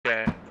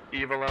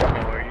Evil Elmo,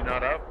 are you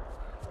not up?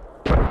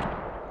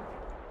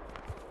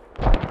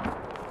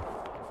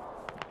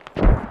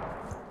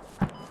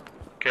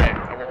 Okay,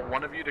 I want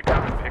one of you to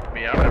come and pick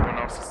me up, everyone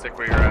else to stick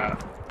where you're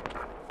at.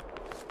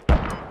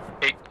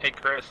 Hey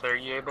Chris, are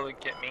you able to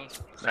get me?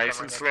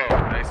 Nice and slow,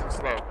 nice and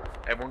slow.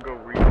 Everyone go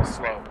real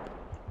slow.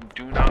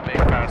 Do not make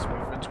fast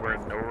movements, we're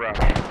in no rush.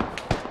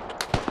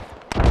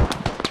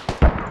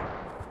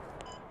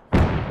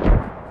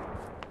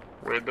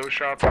 Where'd those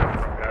shots come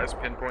from, guys?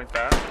 Pinpoint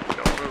that.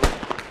 Don't move.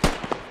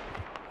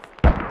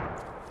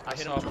 I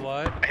hit him.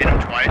 Blood. I hit him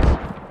twice.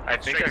 I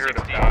think Straight I heard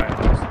 60. him die,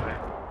 honestly.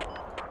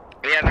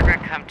 Yeah, they're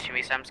gonna come to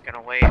me, so I'm just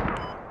gonna wait.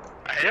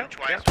 I hit him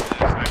twice with the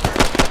sniper.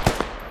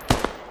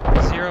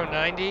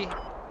 090.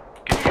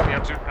 Can you get me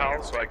up soon,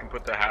 pal, so I can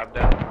put the hab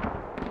down?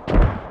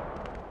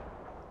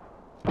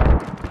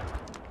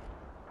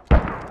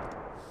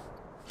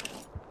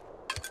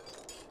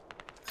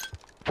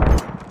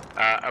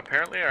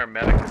 Apparently our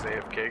medic is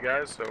AFK,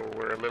 guys, so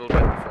we're a little bit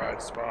in a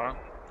fried spot.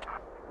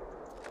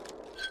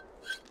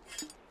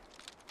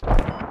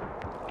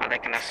 I'm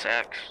making a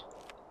 6.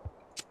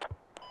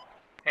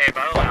 Hey,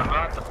 by the way, I'm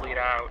about to bleed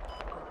out.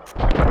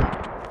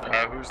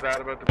 Who's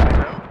that about to bleed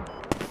out?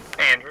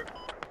 Andrew.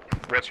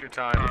 What's your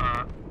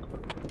time?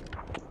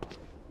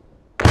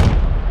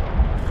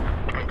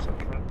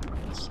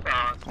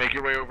 Make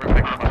your way over and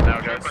pick them up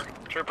now, guys.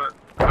 Trooper,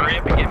 hurry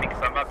up and get me,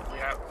 because I'm about to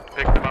bleed out.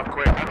 Pick them up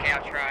quick. Okay,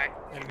 I'll try.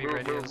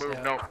 Move.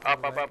 No, up.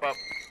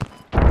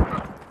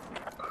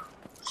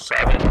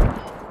 7.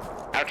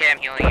 Okay, I'm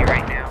healing you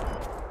right now.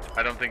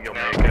 I don't think you'll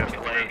make it, but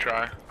we're gonna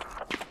try.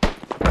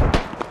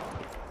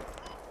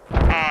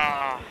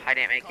 Oh, I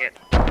didn't make it.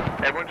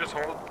 Everyone just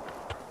hold.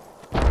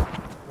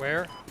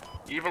 Where?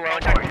 Evil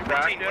Elmo, are you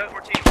back yet?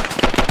 114.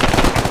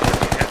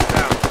 Heads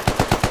down.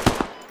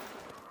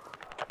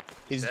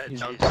 He's Dead.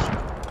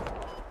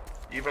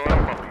 Evil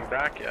Elmo, are you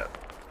back yet?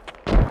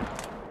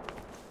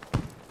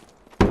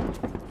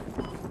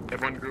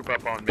 Everyone group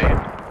up on main.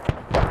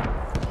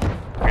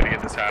 We're gonna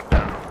get this half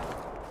down.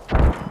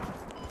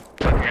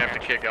 We're gonna have to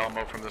kick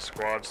Elmo from the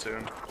squad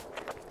soon.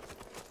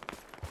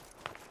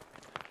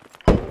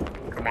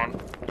 Come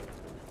on.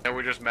 And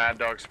we're just Mad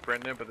Dog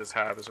sprinting it, but this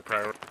half is a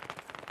priority.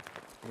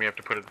 We have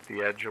to put it at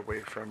the edge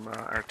away from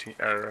our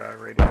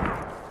radio.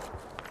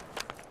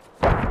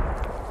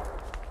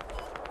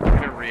 I'm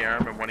gonna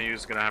rearm, and one of you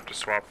is gonna have to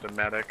swap the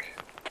medic.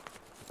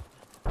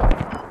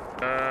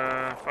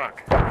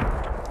 Fuck.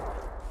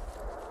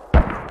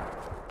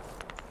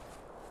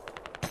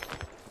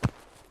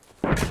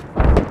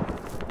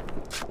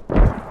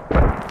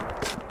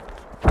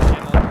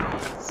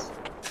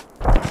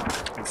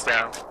 It's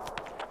down.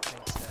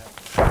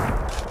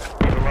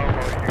 Evil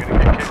Elmo, you're gonna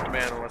get kicked,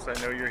 man, unless I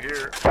know you're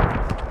here.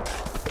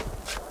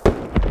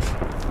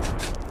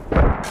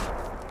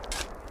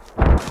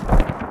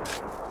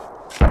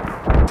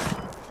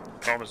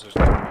 Problem is there's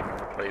no need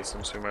to replace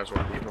them, so we might as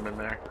well leave them in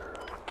there.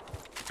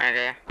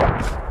 Okay.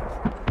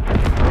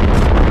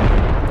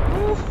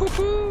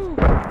 Woo-hoo-hoo!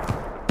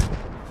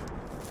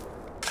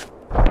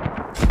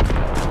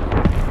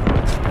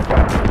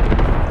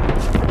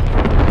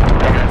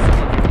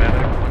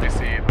 Let me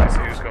see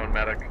who's going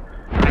medic.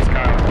 There's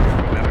Kyle, who's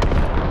going medic.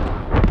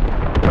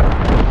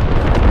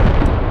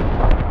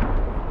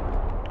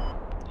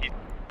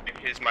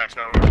 His mic's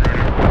not working.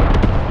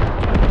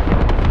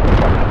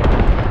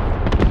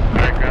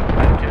 Alright, grab the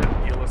med kit,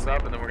 heal us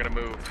up, and then we're gonna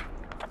move.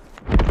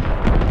 We're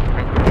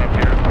gonna move up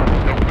here.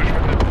 Don't push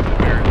with the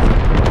blueberries.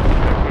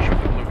 Don't push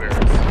with the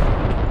blueberries.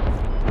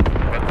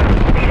 Let them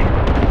push.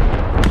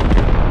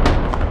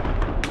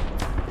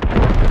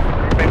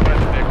 Everybody by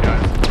the Vic,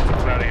 guys.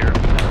 Let's out of here.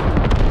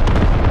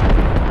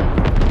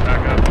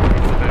 Back up. Go to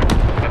the Vic.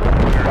 Let the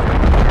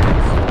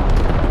blueberries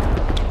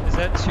go. Is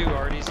that 2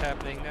 arties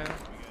happening now?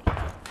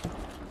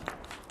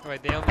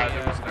 Wait, they only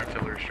There was an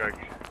artillery strike.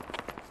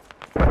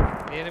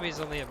 the enemies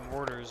only have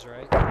mortars,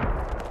 right? I'm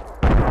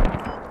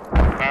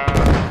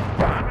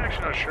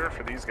actually not sure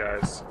for these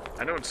guys.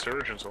 I know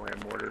insurgents only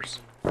have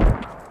mortars.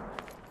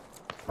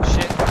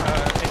 Shit,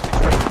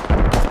 infantry.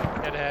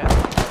 Dead ahead.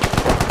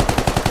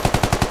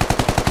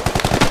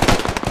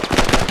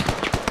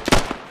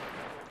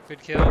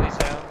 Good kill, he's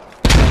down.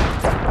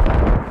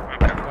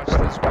 Watch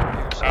those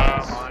grenadier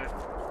shots.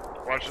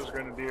 Watch those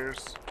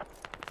grenadiers.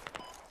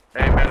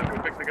 Hey, man,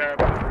 go pick the guy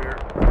up in the rear.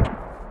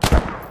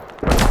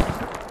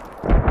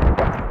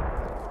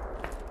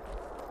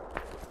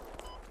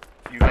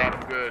 You got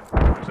him good.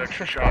 Those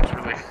extra shots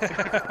really good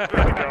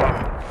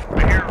job. I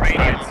hear a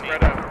radio.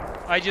 Spread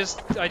out. I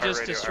just radio,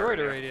 destroyed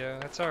our a radio.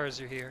 That's ours,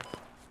 you're here.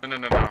 No,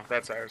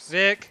 that's ours.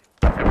 Vic!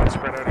 Everyone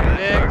spread out here.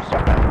 Vic!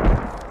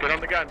 Get on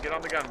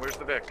the gun, Where's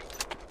the Vic?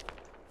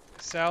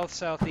 South,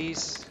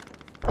 southeast.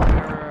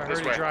 Heard This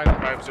you way. driving.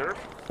 I observe.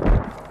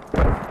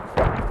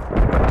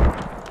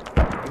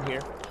 I'm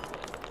here.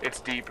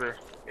 It's deeper.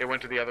 It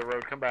went to the other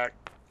road. Come back.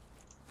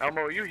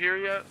 Elmo, are you here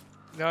yet?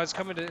 No, it's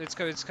coming.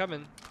 It's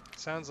coming.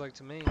 Sounds like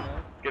to me, no?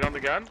 Get on the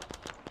gun.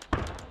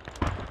 I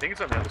think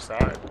it's on the other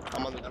side.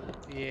 I'm on the gun.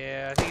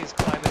 Yeah, I think he's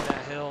climbing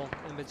that hill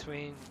in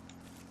between.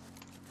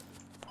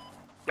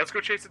 Let's go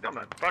chase it down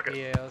then. Fuck it.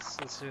 Yeah,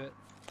 let's do it.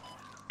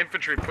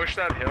 Infantry, push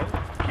that hill.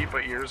 Keep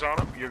our ears on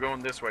them. You're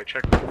going this way.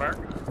 Check this mark.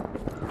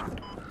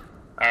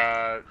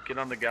 Get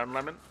on the gun,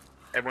 Lemon.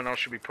 Everyone else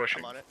should be pushing.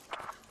 I'm on it.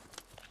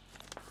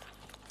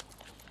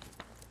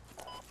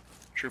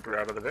 Trooper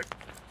out of the Vic.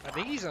 I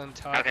think he's on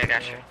top. Okay,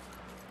 gotcha.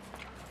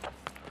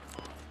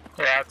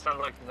 Yeah, it sounds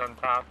like he's on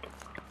top.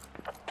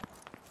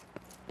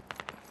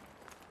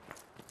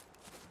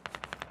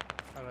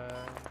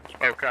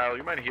 Oh, Kyle,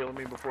 you mind healing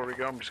me before we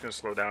go? I'm just gonna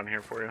slow down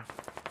here for you.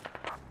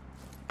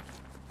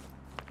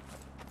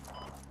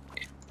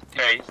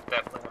 Yeah, he's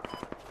definitely.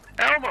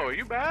 Elmo, are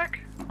you back?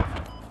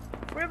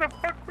 Where the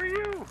fuck were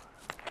you?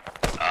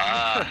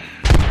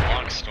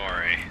 Long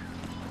story.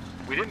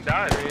 We didn't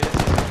die.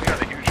 We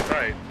got a huge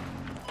fight.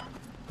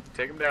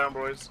 Take him down,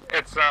 boys.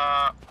 It's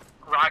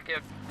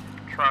rocket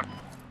truck.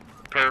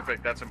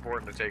 Perfect. That's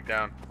important to take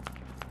down.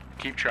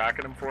 Keep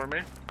tracking him for me.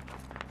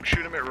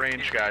 Shoot him at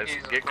range, guys.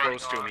 He's Get running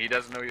close to him. on. He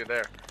doesn't know you're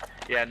there.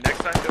 Yeah, next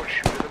time don't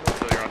shoot at him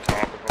until you're on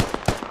top of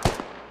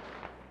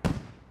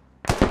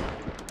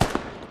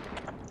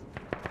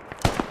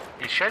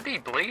him. He should be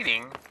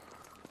bleeding.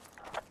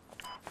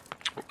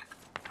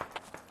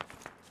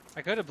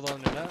 I could have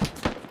blown it up.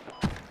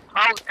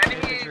 Oh,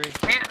 enemy Infantry.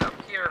 can't up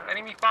here.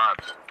 Enemy fob.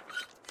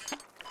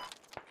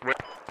 Wait,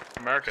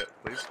 mark it,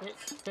 please.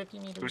 50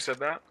 meters. Who said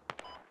that?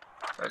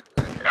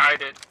 I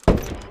did.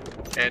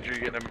 Andrew,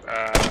 you get him.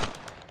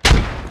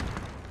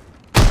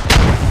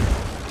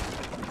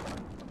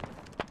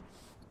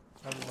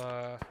 I'm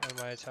on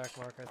my attack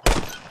mark, I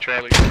think.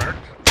 Charlie, you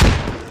marked.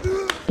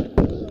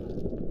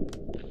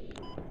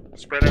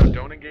 Spread out.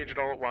 Don't engage it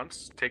all at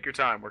once. Take your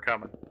time. We're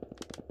coming.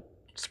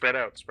 Spread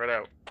out. Spread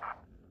out.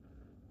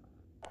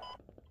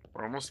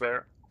 We're almost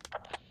there.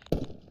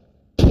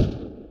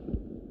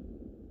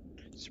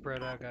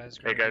 Spread out, guys.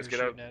 Hey, guys, They're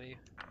get out. shooting at you.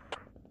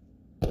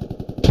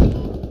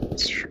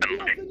 It's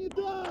friendly.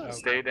 Okay.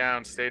 Stay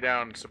down. Stay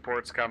down.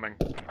 Support's coming.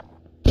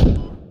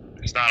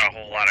 There's not a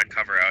whole lot of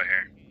cover out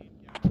here.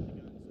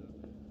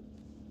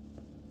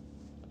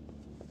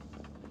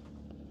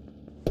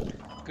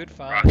 Good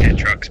find. Rocket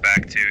truck's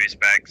back too. He's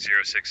back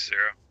 060.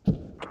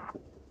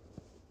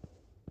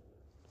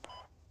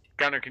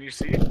 Gunner, can you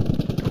see?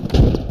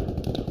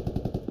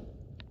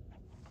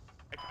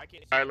 I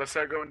can't. Alright, let's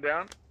start going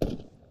down.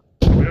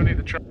 We don't need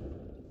the truck.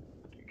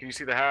 Can you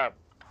see the hab?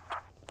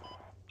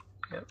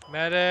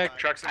 Medic.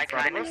 Truck's in I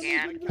front of kinda us.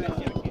 can.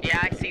 can't. Yeah,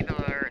 I see the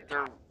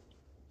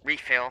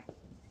refill.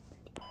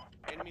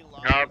 Enemy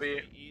line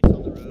Copy. east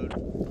on the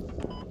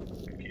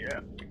road. Yeah.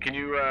 Can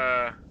you,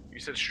 you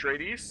said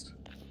straight east?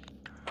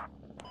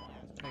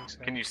 Thanks,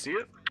 guys. Can you see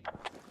it?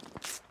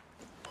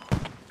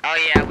 Oh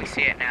yeah, we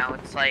see it now.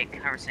 It's like,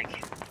 I was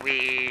thinking,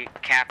 we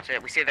capped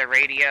it. We see the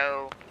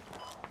radio.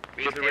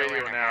 Get the refill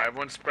radio and now. a-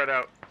 Everyone spread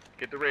out.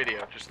 Get the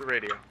radio. Just the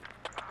radio.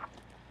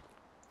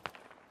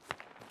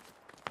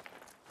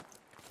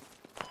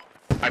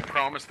 I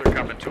promise they're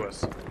coming to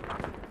us.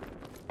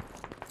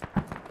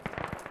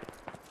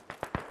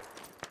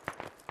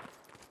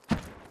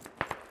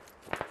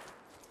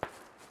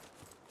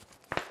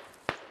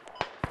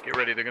 Get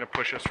ready. They're going to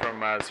push us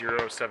from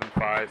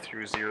 075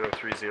 through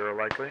 030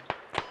 likely.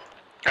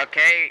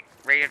 Okay,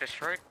 radio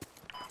destroyed.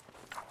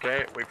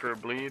 Okay, wait for a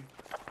bleed.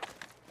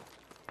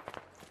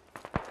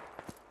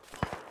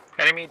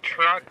 Enemy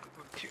truck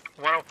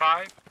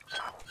 105.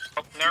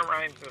 Oh, never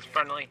mind. It's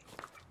friendly.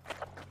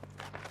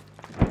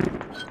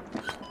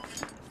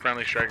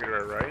 Friendly striker to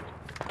our right.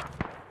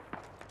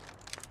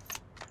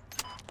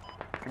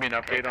 Give me an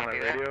update on that copy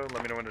that. radio.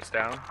 Let me know when it's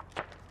down.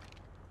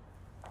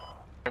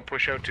 Don't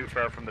push out too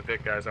far from the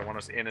Vic, guys. I want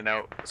us in and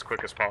out as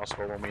quick as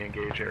possible when we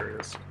engage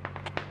areas.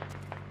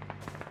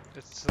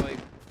 It's like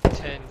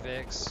 10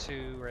 Vics,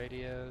 2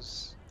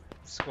 radios.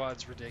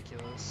 Squad's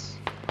ridiculous.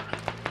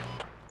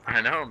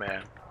 I know,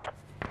 man.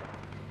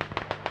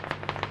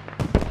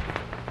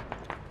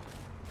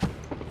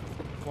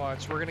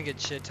 Watch, we're gonna get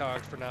shit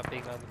talked for not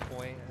being on the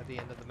point at the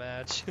end of the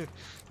match.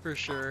 For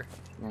sure.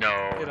 No,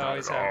 It not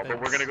always at all. But we're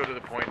happens. gonna go to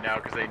the point now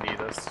because they need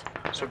us.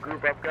 So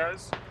group up,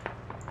 guys.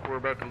 We're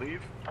about to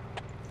leave.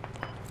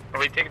 Are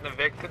we taking the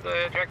Vic to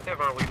the objective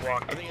or are we I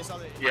walking? think it's on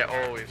the. Yeah,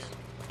 always.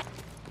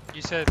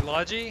 You said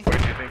Logi? What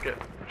do you think? It?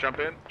 Jump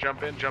in,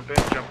 jump in, jump in,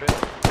 jump in.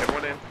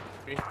 Everyone in.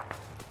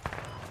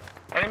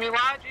 Enemy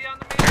Logi on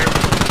the main.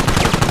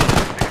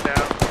 Take it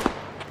down.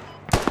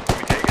 Can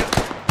we take it?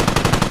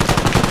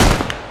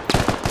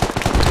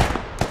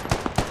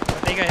 I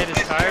think I hit his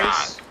Nice tires.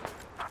 shot.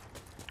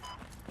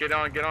 Get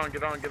on, get on,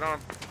 get on, get on.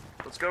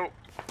 Let's go.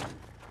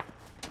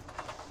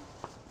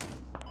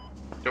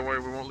 Don't worry,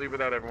 we won't leave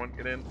without everyone.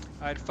 Get in.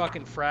 I'd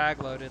fucking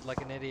frag loaded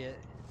like an idiot.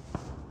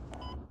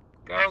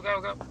 Go,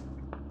 go, go.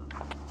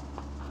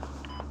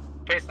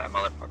 Chase that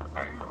motherfucker.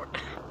 Alright.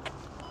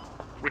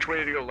 Which way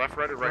did you go? Left,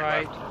 right, or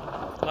right,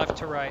 left? Left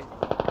to right.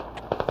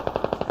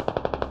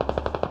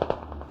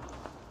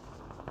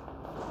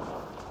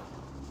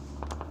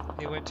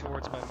 He went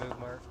towards my move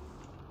mark.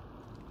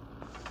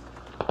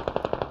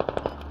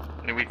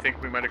 And we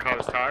think we might have caught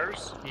his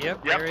tires?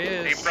 Yep, Yep, there he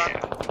in is.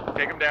 front.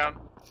 Take him down.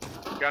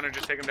 Gunner,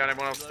 just take him down.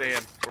 Everyone else stay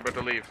in. We're about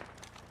to leave.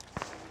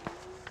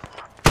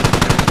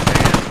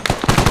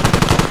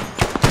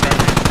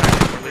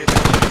 We're leaving.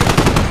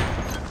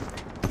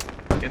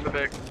 In the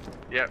Vic.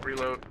 Yeah,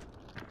 reload.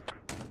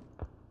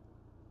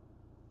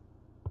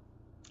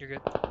 You're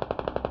good.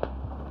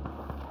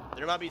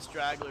 There might be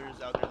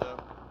stragglers out there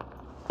though.